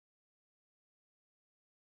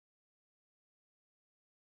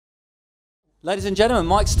Ladies and gentlemen,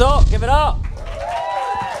 Mike Stock, give it up.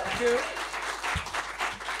 Thank you.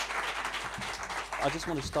 I just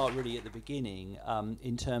want to start really at the beginning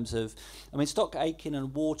in terms of, I mean, Stock, Aitken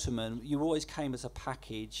and Waterman, you always came as a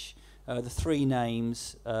package, the three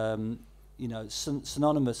names, you know,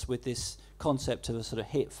 synonymous with this concept of a sort of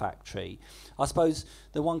hit factory. I suppose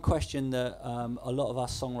the one question that a lot of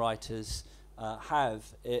us songwriters have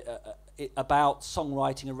about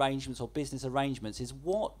songwriting arrangements or business arrangements is,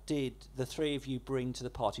 what did the three of you bring to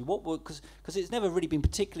the party? What were, because it's never really been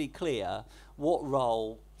particularly clear what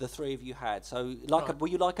role the three of you had. So, like, Right. were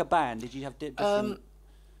you like a band? Did you have different?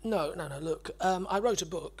 No. Look, I wrote a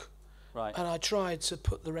book, Right. and I tried to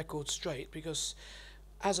put the record straight, because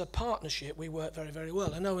as a partnership we worked very, very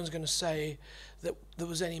well, and no one's going to say that there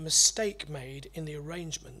was any mistake made in the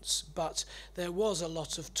arrangements, but there was a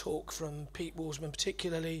lot of talk from Pete Waterman,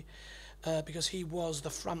 particularly because he was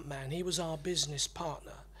the front man. He was our business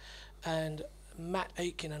partner, and Matt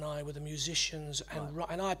Aitken and I were the musicians, and Right.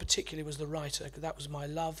 and I particularly was the writer, because that was my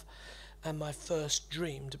love and my first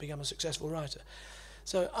dream, to become a successful writer.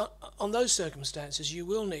 So on those circumstances, you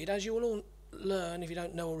will need, as you will all learn if you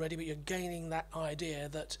don't know already, but you're gaining that idea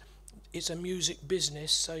that it's a music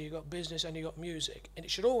business, so you've got business and you've got music, and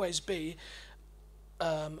it should always be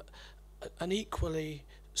an equally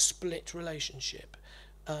split relationship.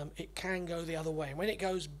 It can go the other way, and when it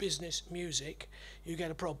goes business music, you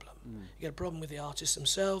get a problem. You get a problem with the artists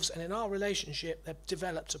themselves, and in our relationship they've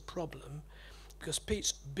developed a problem because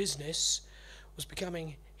Pete's business was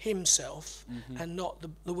becoming himself and not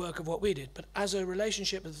the work of what we did. But as a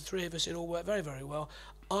relationship of the three of us, it all worked very, very well.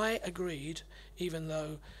 I agreed, even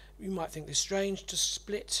though you might think this strange, to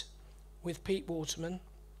split with Pete Waterman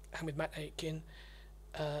and with Matt Aitken.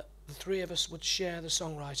 The three of us would share the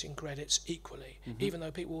songwriting credits equally, even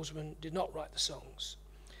though Pete Waterman did not write the songs.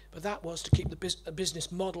 But that was to keep the business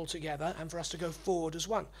model together and for us to go forward as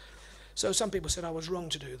one. So some people said I was wrong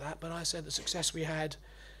to do that, but I said the success we had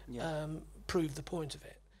proved the point of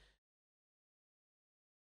it.